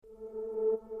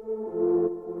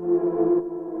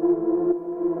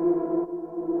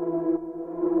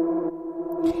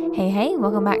Hey,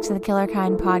 welcome back to the Killer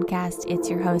Kind podcast. It's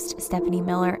your host, Stephanie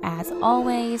Miller, as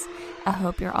always. I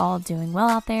hope you're all doing well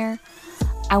out there.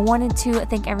 I wanted to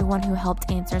thank everyone who helped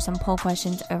answer some poll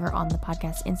questions over on the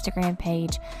podcast Instagram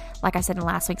page. Like I said in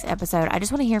last week's episode, I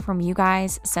just want to hear from you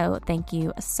guys, so thank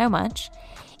you so much.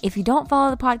 If you don't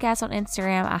follow the podcast on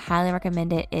Instagram, I highly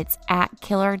recommend it. It's at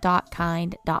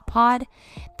killer.kind.pod.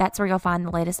 That's where you'll find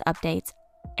the latest updates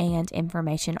and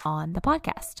information on the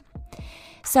podcast.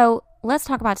 So let's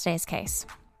talk about today's case.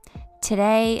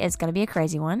 Today is going to be a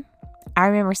crazy one. I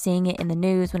remember seeing it in the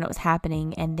news when it was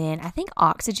happening, and then I think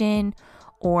Oxygen,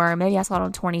 or maybe I saw it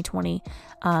on 2020,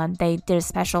 they did a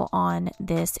special on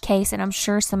this case, and I'm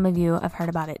sure some of you have heard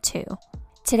about it too.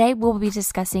 Today we'll be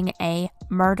discussing a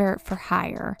murder for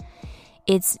hire.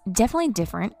 It's definitely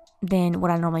different than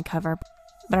what I normally cover,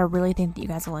 but I really think that you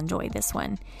guys will enjoy this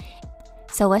one.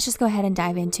 So let's just go ahead and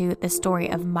dive into the story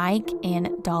of Mike and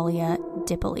Dalia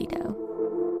Dippolito.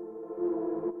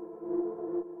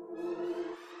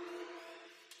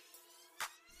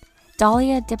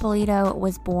 Dalia Dippolito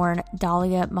was born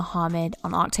Dalia Muhammad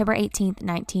on October 18,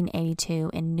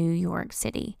 1982 in New York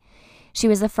City. She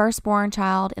was the firstborn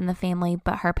child in the family,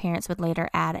 but her parents would later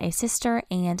add a sister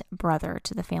and brother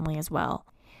to the family as well.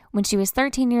 When she was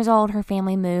 13 years old, her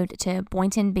family moved to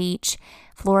Boynton Beach,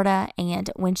 Florida, and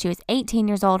when she was 18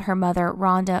 years old, her mother,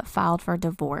 Rhonda, filed for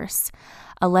divorce,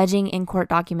 alleging in court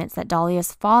documents that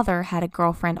Dalia's father had a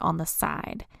girlfriend on the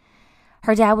side.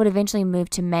 Her dad would eventually move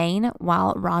to Maine,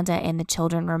 while Rhonda and the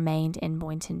children remained in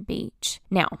Boynton Beach.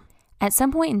 Now, at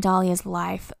some point in Dalia's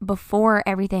life, before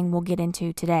everything we'll get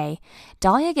into today,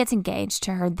 Dalia gets engaged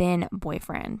to her then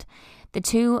boyfriend. The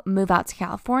two move out to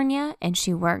California, and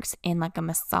she works in like a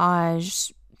massage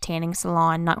tanning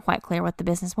salon, not quite clear what the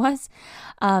business was.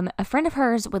 A friend of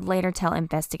hers would later tell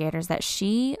investigators that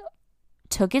she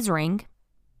took his ring,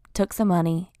 took some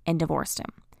money, and divorced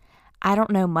him. I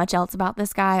don't know much else about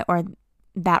this guy or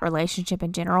that relationship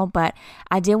in general, but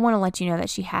I did want to let you know that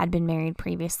she had been married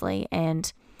previously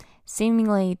and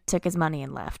seemingly took his money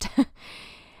and left.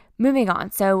 Moving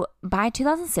on. So by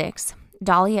 2006,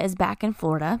 Dalia is back in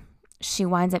Florida. She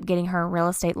winds up getting her real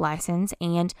estate license,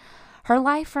 and her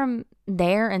life from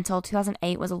there until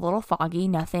 2008 was a little foggy,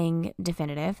 nothing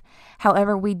definitive.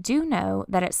 However, we do know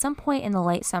that at some point in the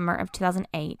late summer of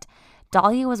 2008,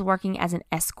 Dalia was working as an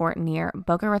escort near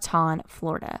Boca Raton,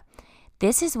 Florida.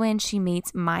 This is when she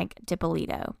meets Mike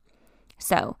Dippolito.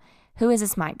 So, who is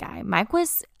this Mike guy? Mike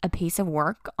was a piece of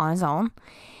work on his own.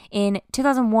 In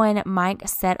 2001, Mike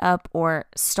set up or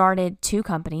started two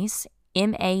companies,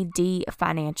 MAD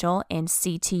Financial and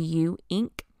CTU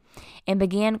Inc., and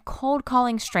began cold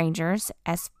calling strangers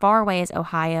as far away as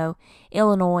Ohio,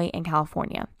 Illinois, and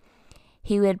California.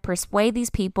 He would persuade these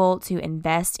people to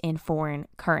invest in foreign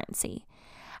currency.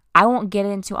 I won't get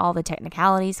into all the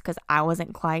technicalities because I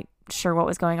wasn't quite sure what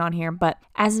was going on here, but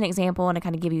as an example and to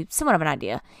kind of give you somewhat of an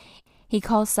idea, he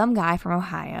calls some guy from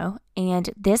Ohio, and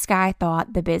this guy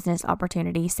thought the business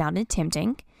opportunity sounded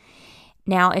tempting.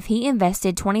 Now, if he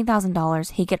invested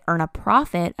 $20,000, he could earn a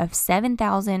profit of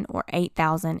 $7,000 or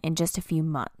 $8,000 in just a few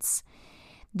months.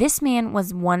 This man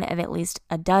was one of at least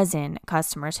a dozen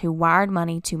customers who wired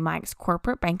money to Mike's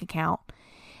corporate bank account.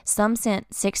 Some sent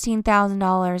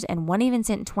 $16,000 and one even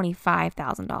sent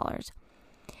 $25,000.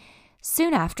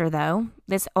 Soon after, though,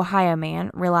 this Ohio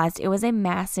man realized it was a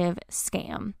massive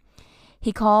scam.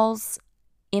 He calls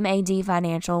MAD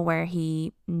Financial, where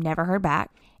he never heard back,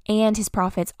 and his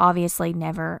profits obviously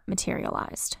never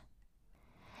materialized.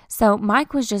 So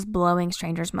Mike was just blowing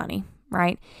strangers' money,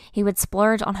 right? He would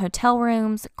splurge on hotel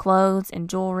rooms, clothes, and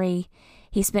jewelry.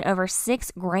 He spent over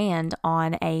 $6,000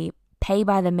 on a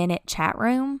pay-by-the-minute chat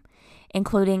room,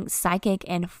 including psychic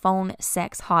and phone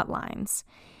sex hotlines.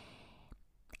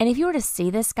 And if you were to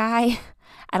see this guy,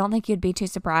 I don't think you'd be too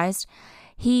surprised.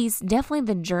 He's definitely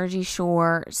the Jersey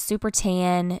Shore, super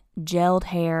tan, gelled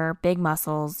hair, big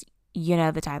muscles. You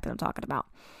know the type that I'm talking about.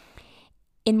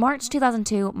 In March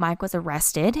 2002, Mike was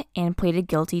arrested and pleaded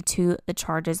guilty to the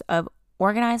charges of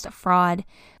organized fraud,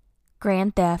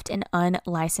 grand theft, and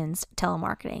unlicensed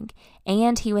telemarketing,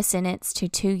 and he was sentenced to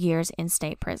 2 years in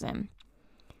state prison.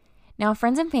 Now,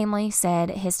 friends and family said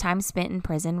his time spent in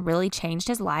prison really changed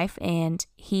his life, and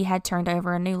he had turned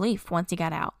over a new leaf once he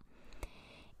got out.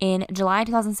 In July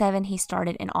 2007, he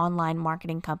started an online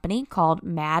marketing company called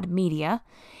Mad Media,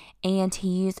 and he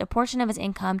used a portion of his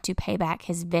income to pay back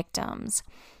his victims,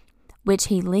 which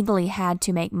he legally had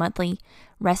to make monthly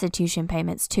restitution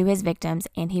payments to his victims,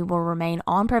 and he will remain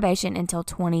on probation until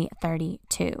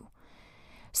 2032.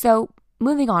 So,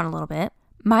 moving on a little bit,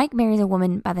 Mike marries a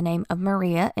woman by the name of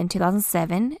Maria in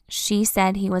 2007. She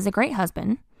said he was a great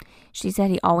husband. She said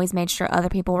he always made sure other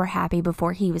people were happy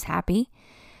before he was happy.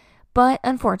 But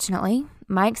unfortunately,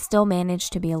 Mike still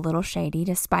managed to be a little shady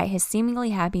despite his seemingly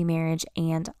happy marriage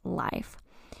and life.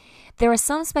 There was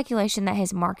some speculation that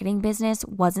his marketing business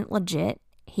wasn't legit.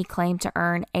 He claimed to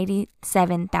earn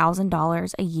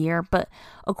 $87,000 a year, but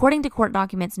according to court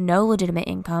documents, no legitimate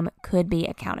income could be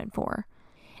accounted for.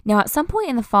 Now, at some point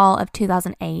in the fall of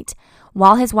 2008,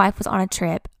 while his wife was on a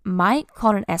trip, Mike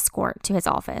called an escort to his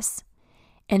office.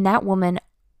 And that woman,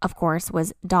 of course,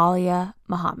 was Dalia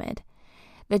Muhammad.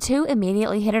 The two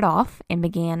immediately hit it off and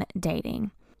began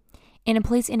dating. In a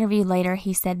police interview later,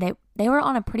 he said that they were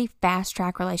on a pretty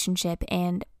fast-track relationship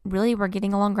and really were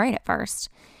getting along great at first.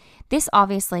 This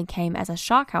obviously came as a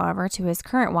shock, however, to his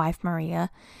current wife, Maria.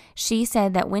 She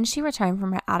said that when she returned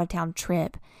from her out-of-town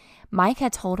trip, Mike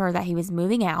had told her that he was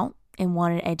moving out and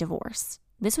wanted a divorce.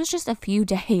 This was just a few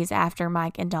days after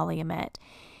Mike and Dalia met.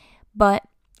 But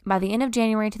by the end of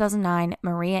January 2009,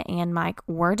 Maria and Mike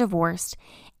were divorced,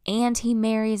 and he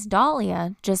marries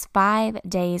Dalia just 5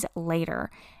 days later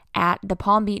at the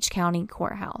Palm Beach County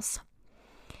Courthouse.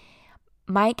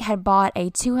 Mike had bought a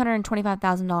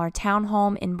 $225,000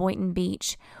 townhome in Boynton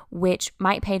Beach, which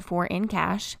Mike paid for in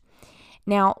cash.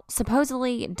 Now,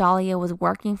 supposedly, Dalia was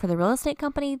working for the real estate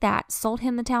company that sold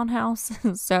him the townhouse,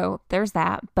 so there's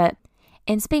that.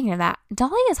 And speaking of that,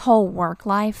 Dalia's whole work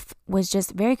life was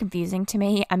just very confusing to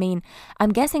me. I mean,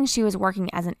 I'm guessing she was working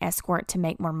as an escort to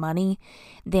make more money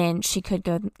than she could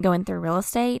go in through real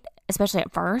estate, especially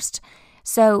at first.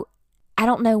 So I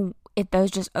don't know if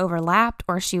those just overlapped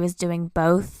or she was doing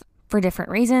both for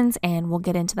different reasons, and we'll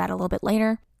get into that a little bit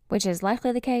later, which is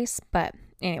likely the case. But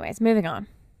anyways, moving on.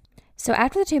 So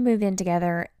after the two moved in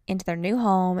together into their new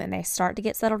home and they start to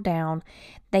get settled down,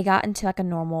 they got into like a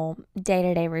normal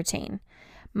day-to-day routine.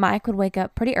 Mike would wake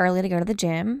up pretty early to go to the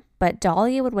gym, but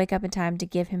Dalia would wake up in time to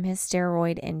give him his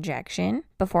steroid injection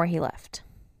before he left.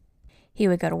 He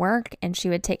would go to work and she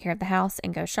would take care of the house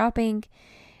and go shopping.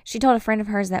 She told a friend of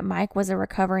hers that Mike was a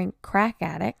recovering crack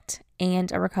addict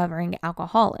and a recovering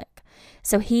alcoholic,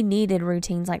 so he needed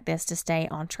routines like this to stay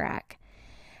on track.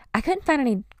 I couldn't find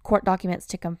any court documents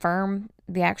to confirm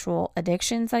the actual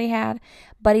addictions that he had,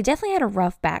 but he definitely had a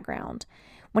rough background.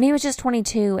 When he was just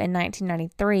 22 in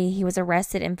 1993, he was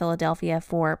arrested in Philadelphia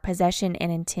for possession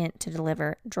and intent to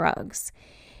deliver drugs.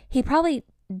 He probably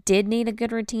did need a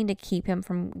good routine to keep him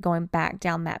from going back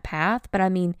down that path, but I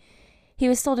mean, he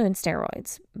was still doing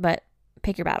steroids, but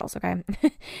pick your battles, okay?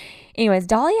 Anyways,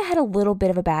 Dalia had a little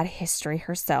bit of a bad history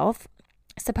herself.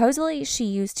 Supposedly, she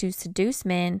used to seduce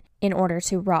men in order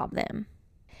to rob them.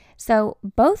 So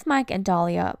both Mike and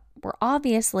Dalia were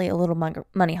obviously a little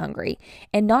money hungry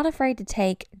and not afraid to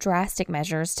take drastic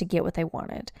measures to get what they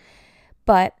wanted.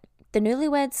 But the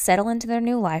newlyweds settled into their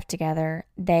new life together.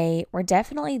 They were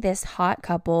definitely this hot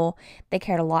couple. They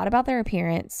cared a lot about their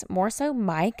appearance, more so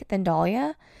Mike than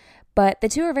Dalia. But the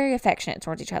two are very affectionate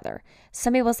towards each other.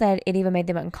 Some people said it even made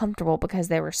them uncomfortable because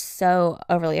they were so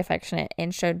overly affectionate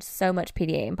and showed so much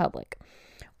PDA in public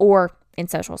or in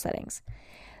social settings.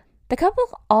 The couple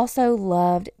also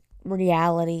loved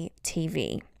reality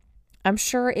TV. I'm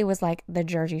sure it was like the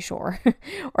Jersey Shore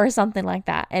or something like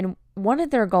that. And one of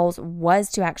their goals was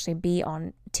to actually be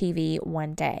on TV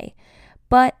one day.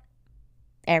 But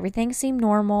everything seemed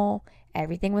normal.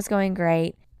 Everything was going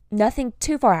great. Nothing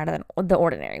too far out of the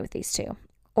ordinary with these two,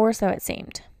 or so it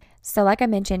seemed. So like I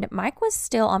mentioned, Mike was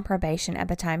still on probation at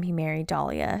the time he married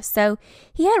Dalia. So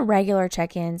he had regular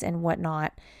check-ins and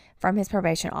whatnot from his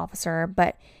probation officer,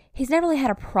 but he's never really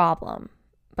had a problem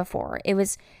before. It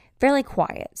was fairly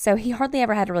quiet, so he hardly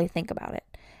ever had to really think about it.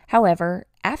 However,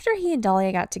 after he and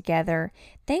Dalia got together,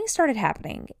 things started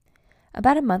happening.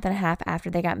 About a month and a half after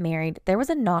they got married, there was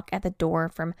a knock at the door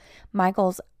from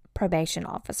Michael's probation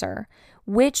officer,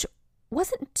 which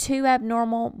wasn't too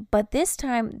abnormal, but this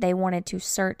time they wanted to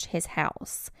search his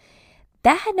house.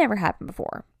 That had never happened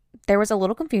before. There was a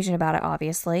little confusion about it,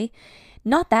 obviously.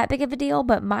 Not that big of a deal,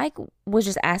 but Mike was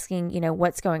just asking,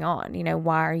 what's going on?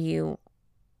 Why are you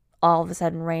all of a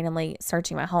sudden randomly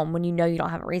searching my home when you know you don't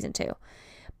have a reason to?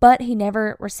 But he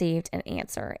never received an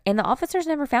answer, and the officers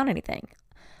never found anything.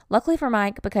 Luckily for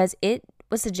Mike, because it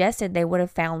was suggested they would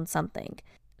have found something.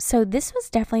 So this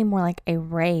was definitely more like a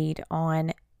raid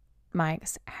on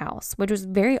Mike's house, which was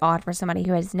very odd for somebody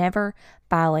who has never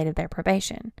violated their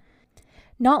probation.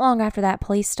 Not long after that,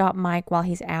 police stop Mike while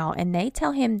he's out, and they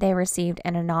tell him they received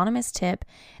an anonymous tip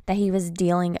that he was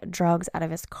dealing drugs out of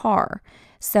his car.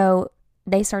 So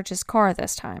they search his car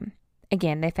this time.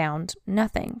 Again, they found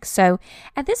nothing. So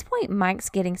at this point, Mike's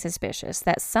getting suspicious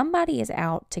that somebody is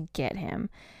out to get him.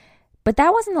 But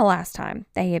that wasn't the last time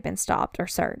that he had been stopped or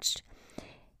searched.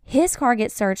 His car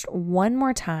gets searched one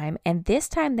more time, and this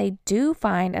time they do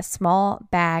find a small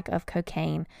bag of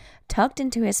cocaine tucked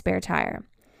into his spare tire.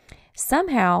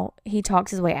 Somehow, he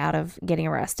talks his way out of getting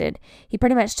arrested. He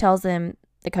pretty much tells them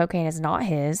the cocaine is not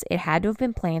his. It had to have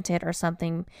been planted or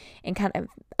something, and kind of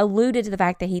alluded to the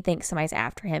fact that he thinks somebody's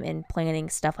after him and planting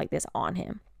stuff like this on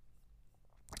him.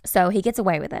 So he gets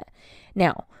away with it.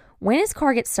 Now, when his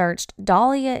car gets searched,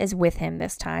 Dalia is with him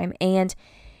this time, and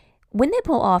when they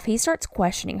pull off, he starts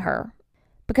questioning her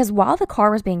because while the car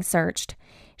was being searched,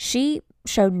 she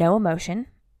showed no emotion.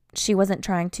 She wasn't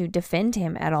trying to defend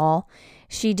him at all.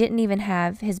 She didn't even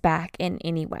have his back in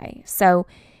any way. So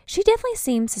she definitely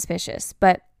seemed suspicious,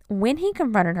 but when he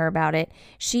confronted her about it,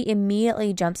 she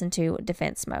immediately jumps into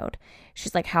defense mode.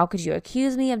 She's like, how could you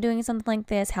accuse me of doing something like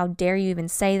this? How dare you even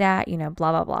say that? Blah,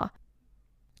 blah, blah.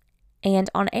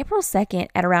 And on April 2nd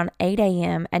at around 8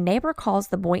 a.m., a neighbor calls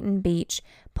the Boynton Beach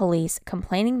police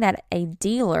complaining that a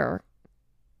dealer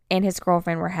and his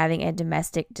girlfriend were having a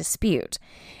domestic dispute.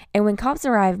 And when cops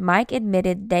arrived, Mike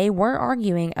admitted they were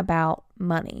arguing about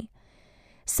money.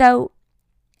 So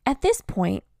at this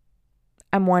point,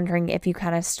 I'm wondering if you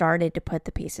kind of started to put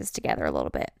the pieces together a little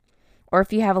bit, or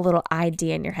if you have a little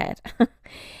idea in your head.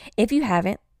 If you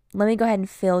haven't, let me go ahead and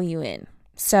fill you in.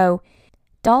 So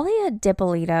Dalia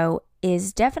Dippolito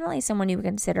is definitely someone you would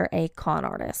consider a con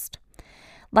artist.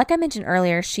 Like I mentioned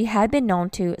earlier, she had been known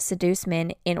to seduce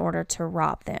men in order to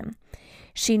rob them.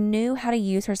 She knew how to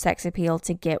use her sex appeal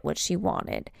to get what she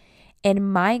wanted.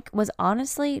 And Mike was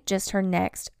honestly just her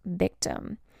next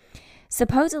victim.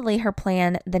 Supposedly, her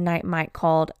plan the night Mike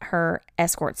called her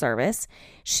escort service,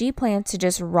 she planned to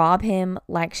just rob him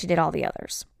like she did all the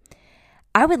others.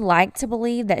 I would like to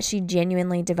believe that she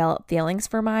genuinely developed feelings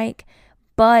for Mike,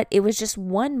 but it was just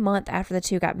 1 month after the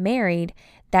two got married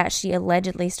that she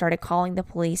allegedly started calling the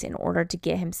police in order to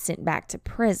get him sent back to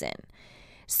prison.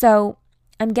 So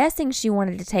I'm guessing she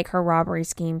wanted to take her robbery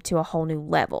scheme to a whole new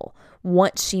level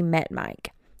once she met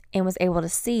Mike and was able to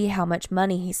see how much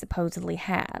money he supposedly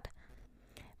had.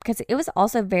 Because it was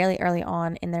also very early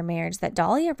on in their marriage that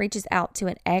Dalia reaches out to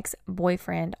an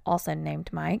ex-boyfriend, also named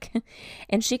Mike,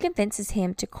 and she convinces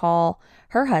him to call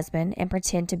her husband and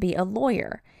pretend to be a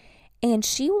lawyer. And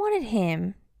she wanted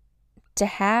him to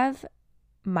have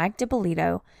Mike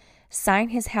Dippolito sign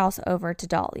his house over to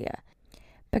Dalia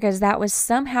because that was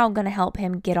somehow going to help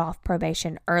him get off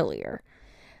probation earlier.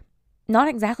 Not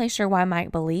exactly sure why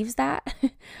Mike believes that,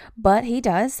 but he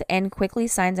does and quickly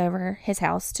signs over his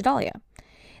house to Dalia.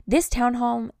 This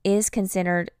townhome is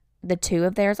considered the two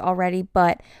of theirs already,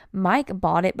 but Mike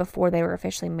bought it before they were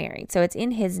officially married, so it's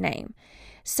in his name.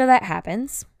 So that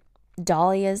happens.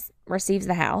 Dalia receives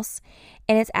the house,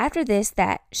 and it's after this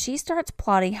that she starts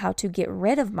plotting how to get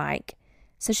rid of Mike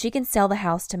so she can sell the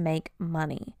house to make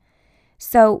money.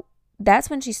 So that's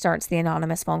when she starts the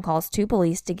anonymous phone calls to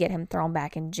police to get him thrown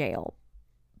back in jail.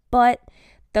 But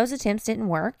those attempts didn't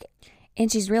work,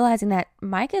 and she's realizing that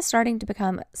Mike is starting to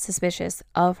become suspicious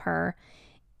of her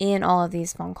in all of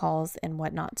these phone calls and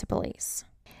whatnot to police.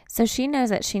 So she knows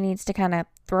that she needs to kind of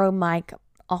throw Mike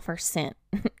off her scent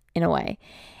in a way.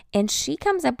 And she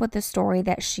comes up with the story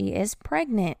that she is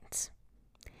pregnant.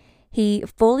 He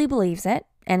fully believes it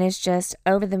and is just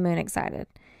over the moon excited.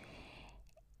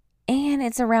 And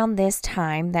it's around this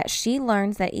time that she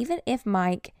learns that even if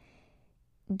Mike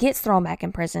gets thrown back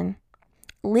in prison,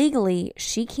 legally,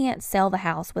 she can't sell the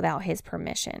house without his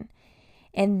permission.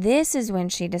 And this is when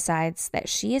she decides that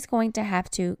she is going to have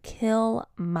to kill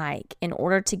Mike in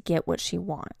order to get what she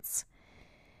wants.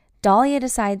 Dalia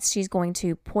decides she's going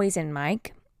to poison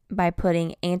Mike by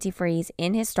putting antifreeze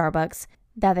in his Starbucks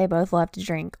that they both love to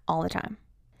drink all the time.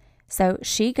 So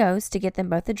she goes to get them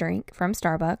both a drink from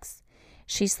Starbucks.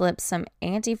 She slips some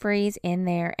antifreeze in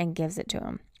there and gives it to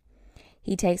him.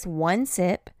 He takes one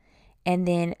sip and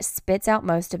then spits out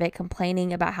most of it,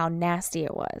 complaining about how nasty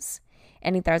it was.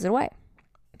 And he throws it away.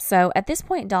 So at this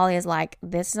point, Dalia is like,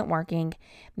 this isn't working.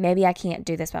 Maybe I can't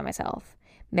do this by myself.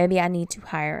 Maybe I need to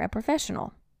hire a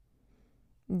professional.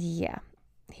 Yeah,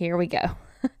 here we go.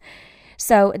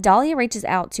 So Dalia reaches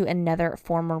out to another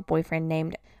former boyfriend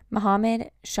named Mohammed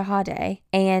Shahade,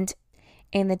 and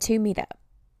the two meet up.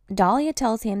 Dalia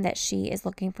tells him that she is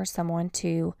looking for someone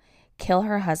to kill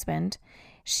her husband.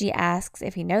 She asks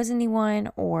if he knows anyone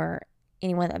or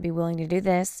anyone that would be willing to do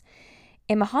this.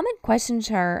 And Mohammed questions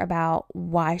her about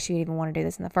why she would even want to do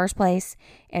this in the first place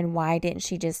and why didn't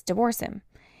she just divorce him.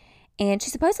 And she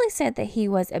supposedly said that he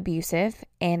was abusive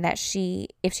and that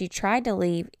if she tried to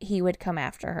leave, he would come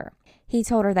after her. He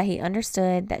told her that he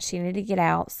understood that she needed to get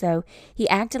out, so he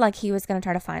acted like he was going to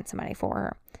try to find somebody for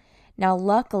her. Now,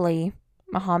 luckily,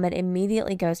 Mohammed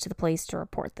immediately goes to the police to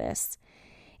report this.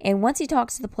 And once he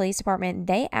talks to the police department,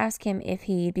 they ask him if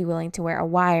he'd be willing to wear a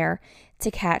wire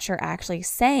to catch her actually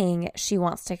saying she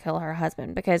wants to kill her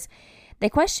husband, because they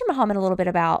question Muhammad a little bit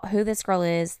about who this girl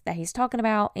is that he's talking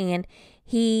about, and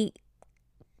he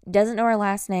doesn't know her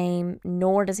last name,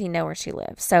 nor does he know where she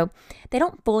lives. So they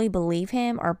don't fully believe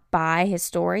him or buy his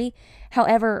story.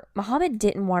 However, Muhammad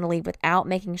didn't want to leave without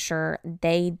making sure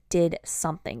they did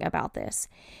something about this.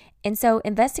 And so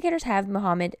investigators have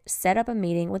Muhammad set up a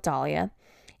meeting with Dalia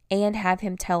and have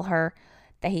him tell her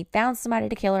that he found somebody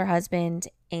to kill her husband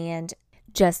and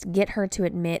just get her to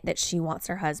admit that she wants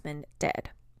her husband dead.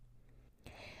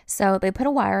 So they put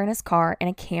a wire in his car and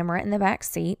a camera in the back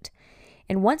seat.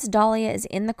 And once Dalia is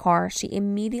in the car, she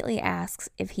immediately asks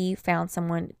if he found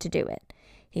someone to do it.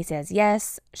 He says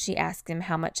yes. She asks him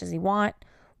how much does he want,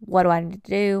 what do I need to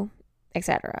do,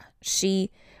 etc.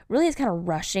 She really is kind of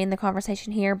rushing the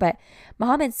conversation here, but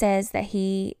Muhammad says that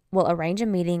he will arrange a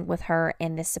meeting with her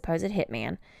and this supposed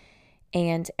hitman,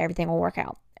 and everything will work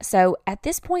out. So at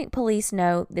this point, police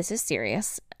know this is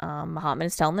serious. Muhammad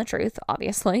is telling the truth,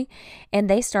 obviously, and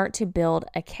they start to build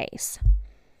a case.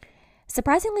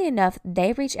 Surprisingly enough,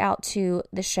 they reach out to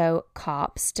the show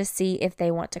Cops to see if they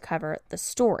want to cover the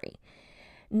story.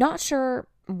 Not sure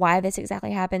why this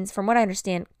exactly happens. From what I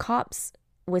understand, Cops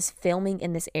was filming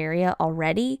in this area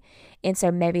already, and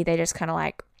so maybe they just kind of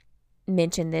like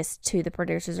mentioned this to the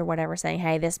producers or whatever, saying,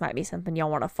 hey, this might be something y'all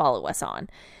want to follow us on.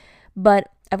 But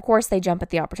of course, they jump at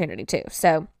the opportunity too.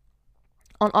 So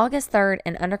on August 3rd,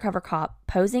 an undercover cop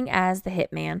posing as the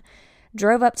hitman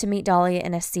drove up to meet Dalia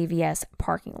in a CVS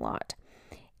parking lot.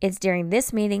 It's during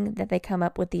this meeting that they come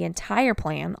up with the entire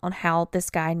plan on how this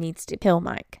guy needs to kill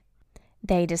Mike.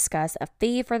 They discuss a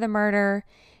fee for the murder.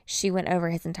 She went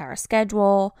over his entire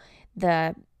schedule.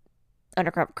 The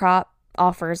undercover cop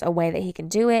offers a way that he can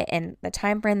do it and the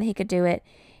time frame that he could do it.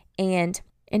 And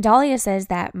Dalia says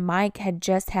that Mike had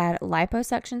just had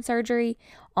liposuction surgery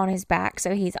on his back,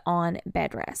 so he's on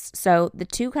bed rest. So the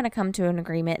two kind of come to an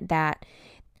agreement that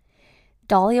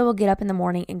Dalia will get up in the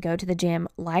morning and go to the gym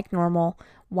like normal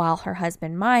while her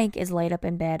husband Mike is laid up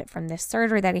in bed from this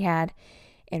surgery that he had.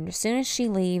 And as soon as she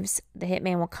leaves, the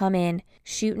hitman will come in,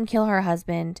 shoot and kill her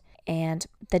husband, and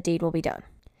the deed will be done.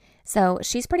 So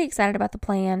she's pretty excited about the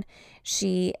plan.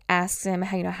 She asks him,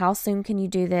 how soon can you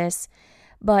do this?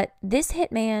 But this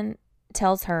hitman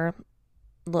tells her,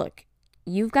 look,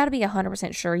 you've got to be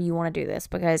 100% sure you want to do this,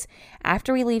 because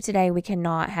after we leave today, we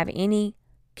cannot have any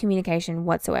communication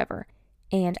whatsoever.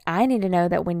 And I need to know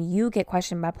that when you get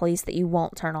questioned by police that you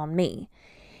won't turn on me.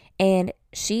 And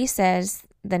she says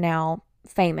the now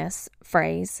famous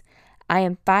phrase, I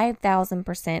am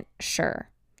 5,000% sure.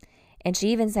 And she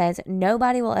even says,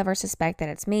 nobody will ever suspect that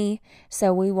it's me,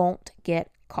 so we won't get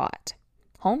caught.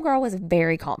 Homegirl was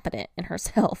very confident in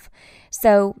herself.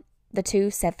 So the two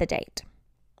set the date.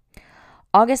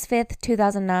 August 5th,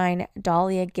 2009,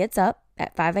 Dalia gets up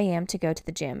at 5 a.m. to go to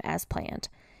the gym as planned.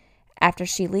 After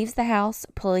she leaves the house,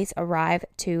 police arrive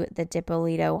to the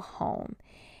Dippolito home.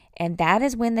 And that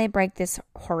is when they break this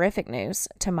horrific news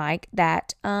to Mike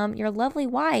that your lovely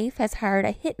wife has hired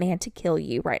a hitman to kill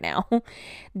you right now.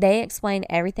 They explain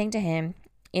everything to him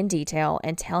in detail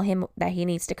and tell him that he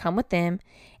needs to come with them,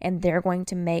 and they're going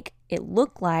to make it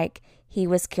look like he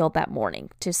was killed that morning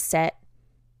to set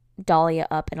Dalia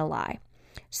up in a lie.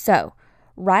 So,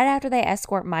 right after they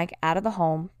escort Mike out of the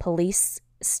home, police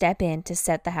step in to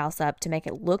set the house up to make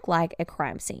it look like a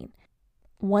crime scene.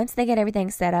 Once they get everything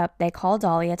set up, they call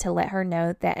Dalia to let her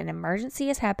know that an emergency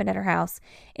has happened at her house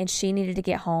and she needed to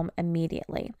get home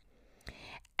immediately.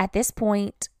 At this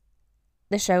point,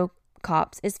 the show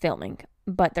Cops is filming,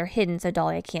 but they're hidden so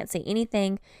Dalia can't see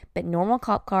anything but normal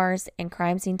cop cars and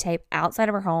crime scene tape outside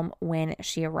of her home when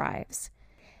she arrives.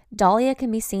 Dalia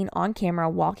can be seen on camera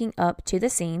walking up to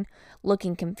the scene,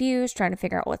 looking confused, trying to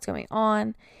figure out what's going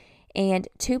on. And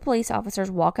two police officers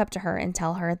walk up to her and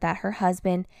tell her that her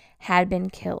husband had been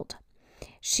killed.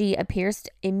 She appears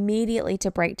immediately to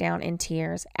break down in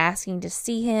tears, asking to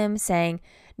see him, saying,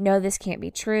 no, this can't be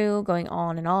true, going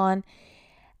on and on.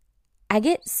 I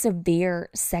get severe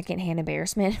secondhand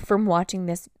embarrassment from watching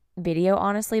this video,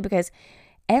 honestly, because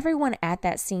everyone at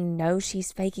that scene knows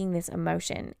she's faking this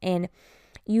emotion. And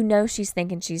you know she's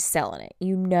thinking she's selling it.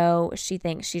 You know she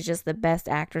thinks she's just the best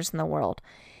actress in the world.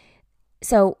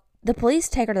 So the police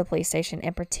take her to the police station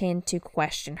and pretend to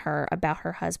question her about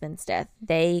her husband's death.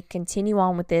 They continue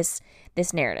on with this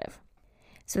narrative.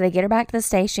 So they get her back to the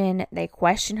station. They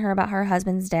question her about her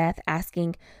husband's death,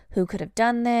 asking who could have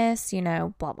done this,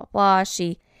 blah, blah, blah.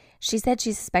 She said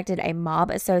she suspected a mob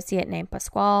associate named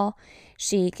Pasquale.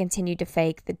 She continued to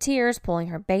fake the tears, pulling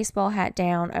her baseball hat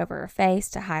down over her face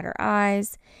to hide her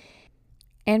eyes.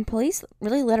 And police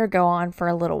really let her go on for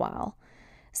a little while.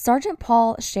 Sergeant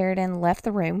Paul Sheridan left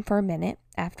the room for a minute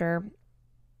after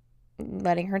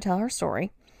letting her tell her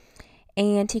story,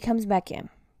 and he comes back in.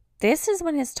 This is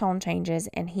when his tone changes,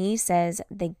 and he says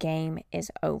the game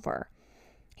is over.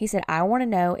 He said, "I want to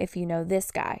know if you know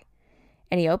this guy."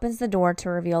 And he opens the door to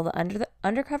reveal the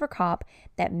undercover cop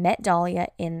that met Dalia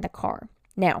in the car.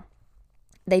 Now,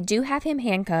 they do have him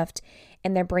handcuffed,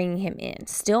 and they're bringing him in,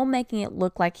 still making it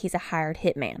look like he's a hired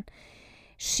hitman.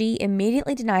 She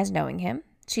immediately denies knowing him.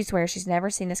 She swears she's never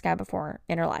seen this guy before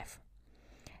in her life.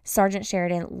 Sergeant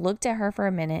Sheridan looked at her for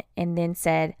a minute and then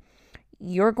said,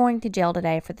 "You're going to jail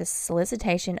today for the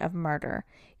solicitation of murder.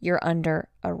 You're under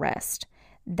arrest."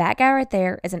 That guy right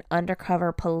there is an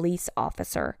undercover police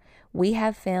officer. We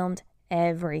have filmed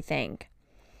everything.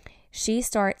 She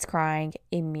starts crying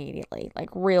immediately, like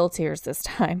real tears this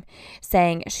time,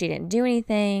 saying she didn't do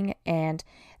anything, and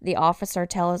the officer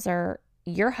tells her,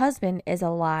 "Your husband is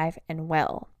alive and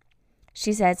well."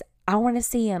 She says, "I want to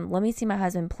see him. Let me see my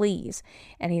husband, please."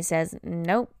 And he says,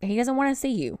 "Nope, he doesn't want to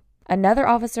see you." Another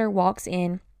officer walks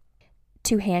in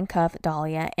to handcuff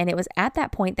Dalia, and it was at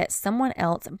that point that someone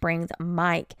else brings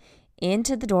Mike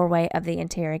into the doorway of the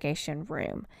interrogation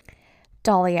room.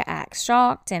 Dalia acts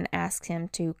shocked and asks him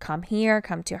to come here,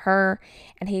 come to her,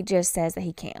 and he just says that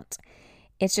he can't.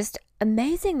 It's just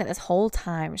amazing that this whole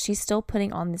time she's still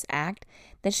putting on this act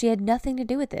that she had nothing to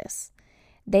do with this.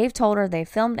 They've told her they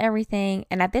filmed everything,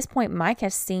 and at this point Mike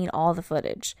has seen all the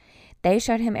footage. They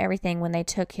showed him everything when they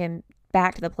took him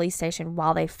back to the police station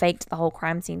while they faked the whole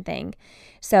crime scene thing.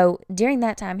 So during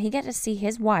that time, he got to see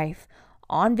his wife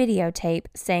on videotape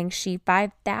saying she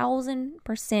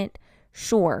 5,000%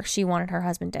 sure she wanted her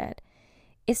husband dead.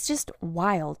 It's just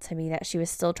wild to me that she was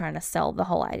still trying to sell the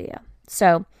whole idea.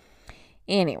 So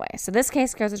anyway, so this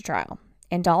case goes to trial,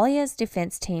 and Dalia's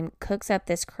defense team cooks up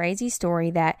this crazy story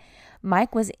that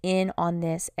Mike was in on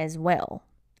this as well.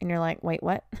 And you're like, wait,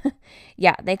 what?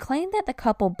 Yeah, they claimed that the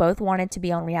couple both wanted to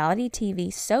be on reality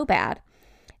TV so bad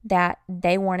that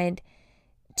they wanted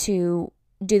to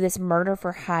do this murder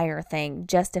for hire thing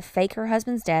just to fake her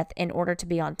husband's death in order to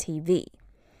be on TV.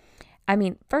 I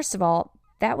mean, first of all,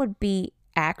 that would be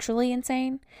actually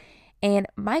insane. And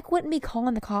Mike wouldn't be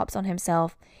calling the cops on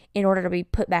himself in order to be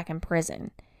put back in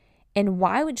prison. And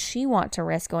why would she want to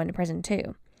risk going to prison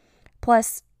too?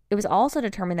 Plus, it was also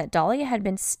determined that Dalia had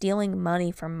been stealing money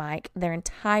from Mike their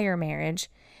entire marriage.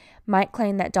 Mike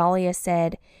claimed that Dalia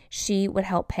said she would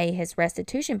help pay his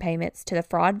restitution payments to the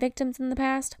fraud victims in the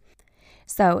past.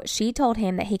 So she told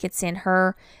him that he could send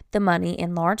her the money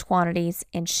in large quantities,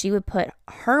 and she would put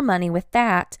her money with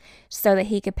that so that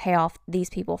he could pay off these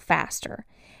people faster.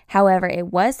 However, it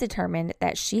was determined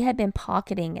that she had been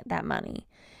pocketing that money.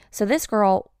 So this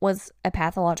girl was a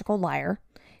pathological liar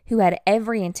who had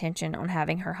every intention on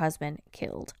having her husband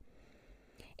killed.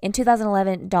 In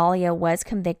 2011, Dalia was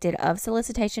convicted of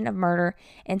solicitation of murder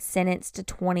and sentenced to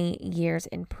 20 years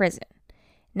in prison.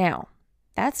 Now,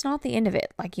 that's not the end of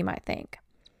it, like you might think.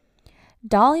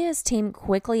 Dalia's team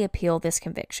quickly appealed this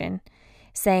conviction,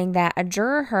 saying that a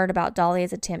juror heard about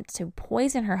Dalia's attempt to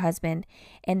poison her husband,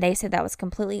 and they said that was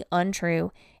completely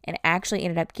untrue and actually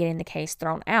ended up getting the case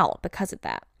thrown out because of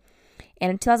that. And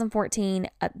in 2014,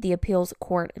 the appeals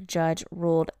court judge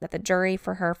ruled that the jury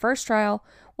for her first trial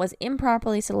was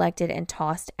improperly selected and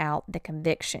tossed out the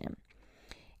conviction.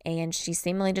 And she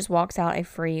seemingly just walks out a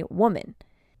free woman.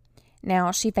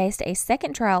 Now, she faced a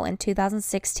second trial in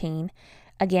 2016,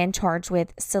 again charged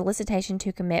with solicitation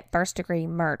to commit first-degree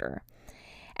murder.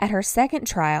 At her second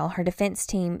trial, her defense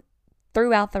team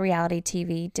threw out the reality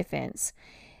TV defense.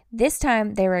 This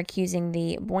time, they were accusing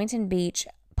the Boynton Beach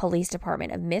Police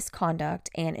Department of misconduct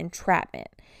and entrapment,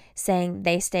 saying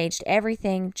they staged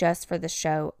everything just for the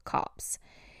show Cops.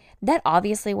 That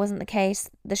obviously wasn't the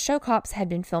case. The show Cops had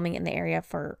been filming in the area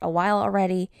for a while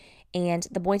already, and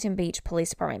the Boynton Beach Police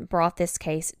Department brought this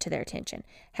case to their attention.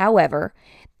 However,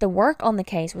 the work on the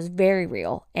case was very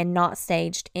real and not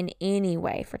staged in any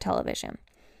way for television.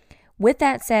 With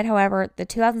that said, however, the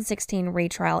 2016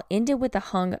 retrial ended with a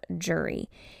hung jury,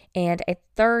 and a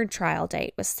third trial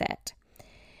date was set.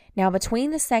 Now,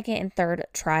 between the second and third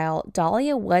trial,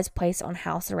 Dalia was placed on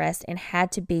house arrest and had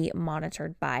to be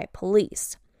monitored by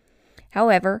police.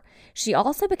 However, she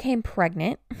also became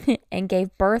pregnant and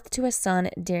gave birth to a son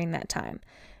during that time.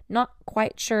 Not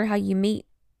quite sure how you meet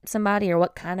somebody or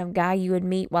what kind of guy you would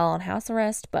meet while on house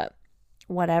arrest, but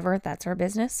whatever, that's her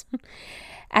business.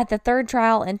 At the third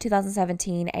trial in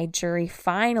 2017, a jury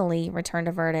finally returned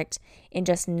a verdict in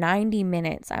just 90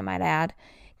 minutes, I might add,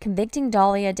 convicting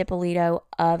Dalia Dippolito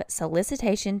of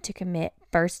solicitation to commit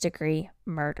first-degree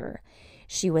murder.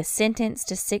 She was sentenced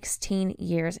to 16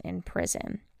 years in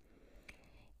prison.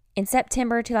 In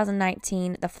September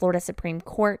 2019, the Florida Supreme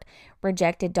Court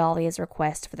rejected Dalia's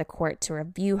request for the court to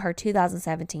review her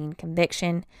 2017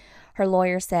 conviction. Her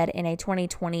lawyer said in a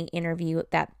 2020 interview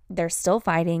that they're still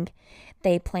fighting.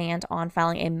 They planned on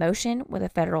filing a motion with a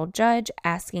federal judge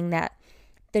asking that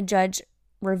the judge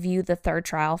review the third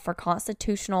trial for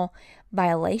constitutional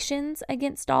violations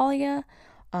against Dalia.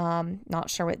 Not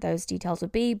sure what those details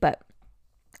would be, but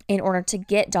in order to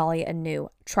get Dalia a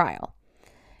new trial.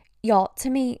 Y'all, to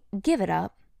me, give it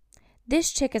up.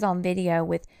 This chick is on video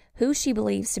with who she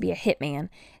believes to be a hitman,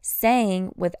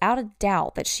 saying without a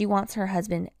doubt that she wants her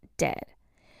husband dead.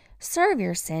 Serve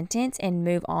your sentence and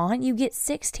move on. You get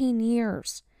 16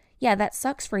 years. Yeah, that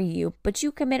sucks for you, but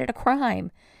you committed a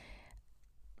crime.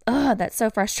 Ugh, that's so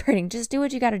frustrating. Just do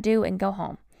what you got to do and go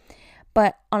home.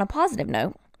 But on a positive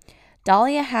note,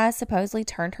 Dalia has supposedly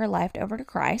turned her life over to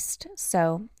Christ,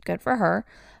 so good for her.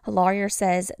 Her lawyer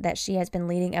says that she has been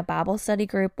leading a Bible study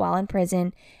group while in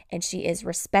prison, and she is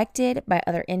respected by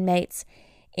other inmates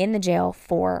in the jail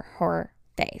for her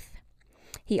faith.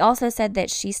 He also said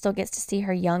that she still gets to see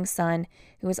her young son,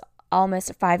 who is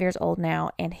almost 5 years old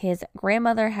now, and his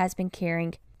grandmother has been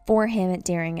caring for him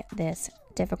during this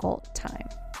difficult time.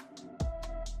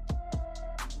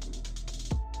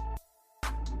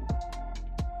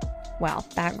 Wow,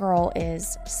 that girl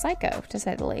is psycho, to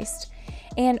say the least.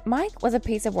 And Mike was a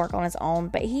piece of work on his own,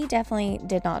 but he definitely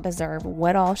did not deserve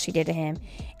what all she did to him,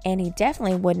 and he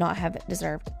definitely would not have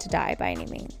deserved to die by any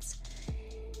means.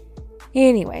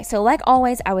 Anyway, so like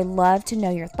always, I would love to know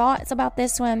your thoughts about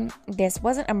this one. This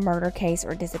wasn't a murder case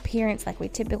or disappearance like we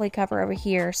typically cover over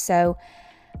here, so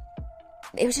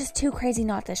it was just too crazy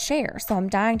not to share. So I'm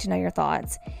dying to know your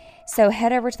thoughts. So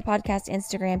head over to the podcast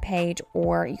Instagram page,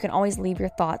 or you can always leave your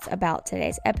thoughts about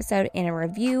today's episode in a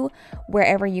review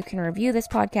wherever you can review this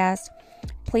podcast.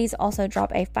 Please also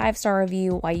drop a 5-star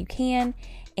review while you can,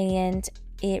 and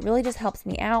it really just helps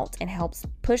me out and helps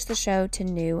push the show to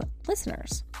new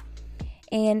listeners.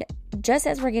 And just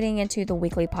as we're getting into the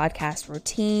weekly podcast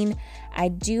routine, I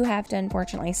do have to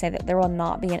unfortunately say that there will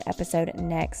not be an episode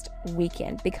next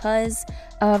weekend because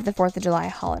of the 4th of July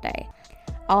holiday.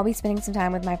 I'll be spending some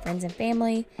time with my friends and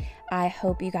family. I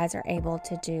hope you guys are able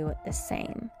to do the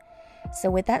same. So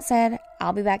with that said,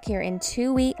 I'll be back here in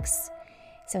 2 weeks.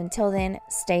 So until then,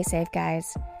 stay safe,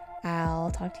 guys.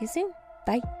 I'll talk to you soon.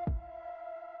 Bye.